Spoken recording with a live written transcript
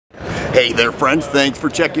Hey there friends, thanks for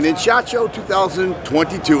checking in SHOT Show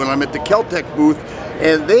 2022, and I'm at the KelTec booth,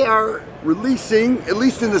 and they are releasing, at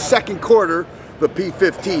least in the second quarter, the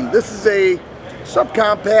P15. This is a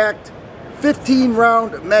subcompact 15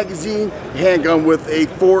 round magazine handgun with a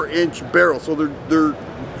 4-inch barrel. So they're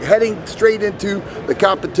heading straight into the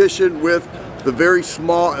competition with the very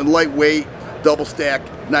small and lightweight double stack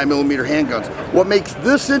 9mm handguns. What makes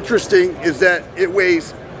this interesting is that it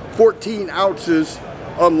weighs 14 ounces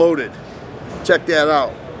unloaded. Check that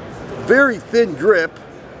out. Very thin grip,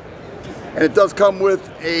 and it does come with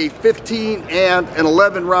a 15 and an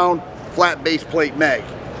 11 round flat base plate mag.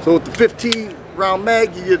 So with the 15 round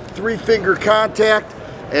mag, you get 3-finger contact,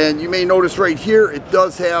 and you may notice right here it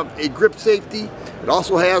does have a grip safety. It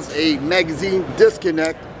also has a magazine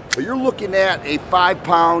disconnect, but you're looking at a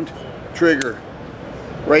 5-pound trigger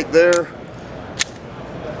right there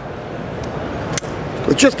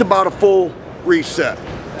with just about a full reset.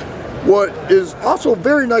 What is also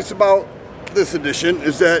very nice about this edition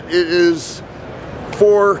is that it is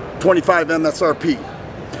 $425 MSRP.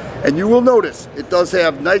 And you will notice it does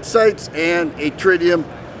have night sights and a tritium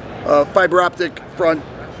fiber optic front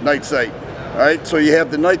night sight. Alright, so you have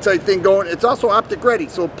the night sight thing going. It's also optic ready,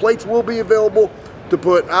 so plates will be available to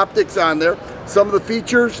put optics on there. Some of the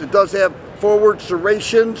features, it does have forward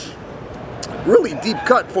serrations, really deep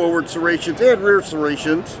cut forward serrations and rear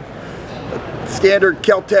serrations. Standard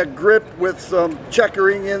KelTec grip with some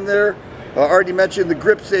checkering in there. Already mentioned the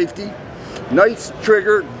grip safety. Nice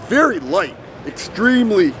trigger, very light,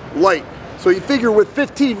 extremely light. So you figure with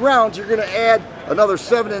 15 rounds, you're going to add another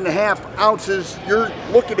 7.5 ounces. You're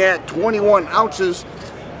looking at 21 ounces.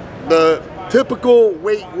 The typical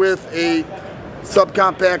weight with a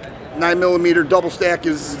subcompact 9mm double stack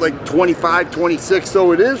is like 25, 26.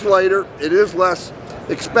 So it is lighter, it is less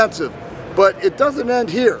expensive. But it doesn't end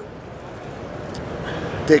here.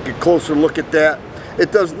 Take a closer look at that.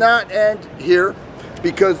 It does not end here,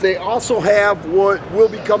 because they also have what will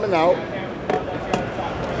be coming out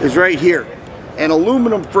is right here, an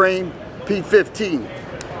aluminum frame P15.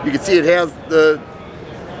 You can see it has they're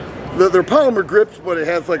polymer grips, but it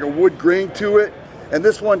has like a wood grain to it, and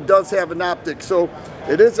this one does have an optic, so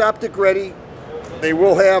it is optic ready. They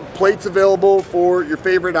will have plates available for your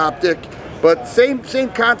favorite optic, but same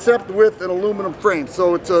concept with an aluminum frame.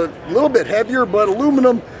 So it's a little bit heavier, but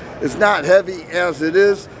aluminum is not heavy as it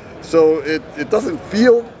is. So it doesn't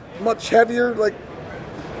feel much heavier, like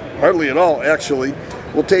hardly at all actually.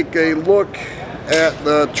 We'll take a look at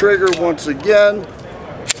the trigger once again.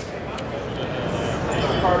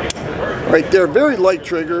 Right there, very light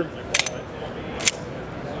trigger.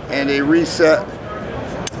 And a reset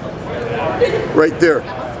right there.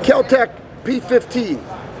 KelTec P15.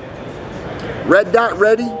 Red dot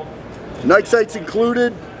ready, night sights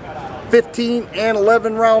included, 15 and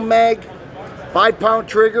 11 round mag, 5-pound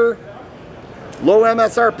trigger, low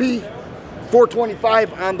MSRP,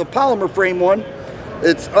 $425 on the polymer frame one.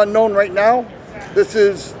 It's unknown right now. This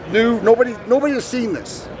is new. Nobody has seen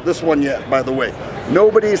this one yet, by the way.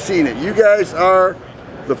 Nobody has seen it. You guys are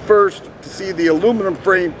the first to see the aluminum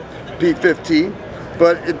frame P15.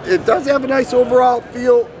 But it does have a nice overall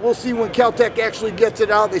feel. We'll see when KelTec actually gets it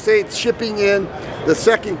out. They say it's shipping in the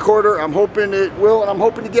second quarter. I'm hoping it will, and I'm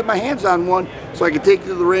hoping to get my hands on one so I can take it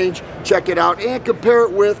to the range, check it out, and compare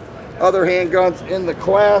it with other handguns in the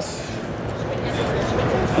class.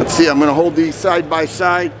 Let's see, I'm going to hold these side by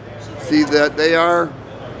side. See that they're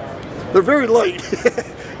very light.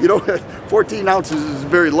 You know, 14 ounces is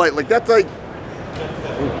very light. Like that's like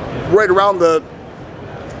right around the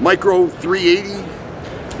micro 380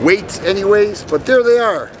 weights anyways, but there they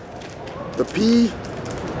are, the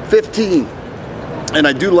P15. And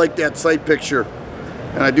I do like that sight picture,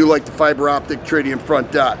 and I do like the fiber optic tritium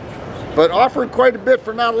front dot, but offering quite a bit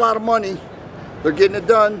for not a lot of money. They're getting it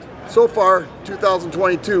done so far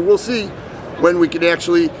 2022. We'll see when we can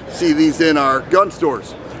actually see these in our gun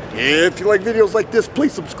stores. If you like videos like this,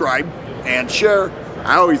 please subscribe and share.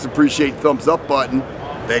 I always appreciate the thumbs up button.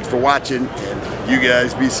 Thanks for watching, and you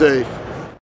guys be safe.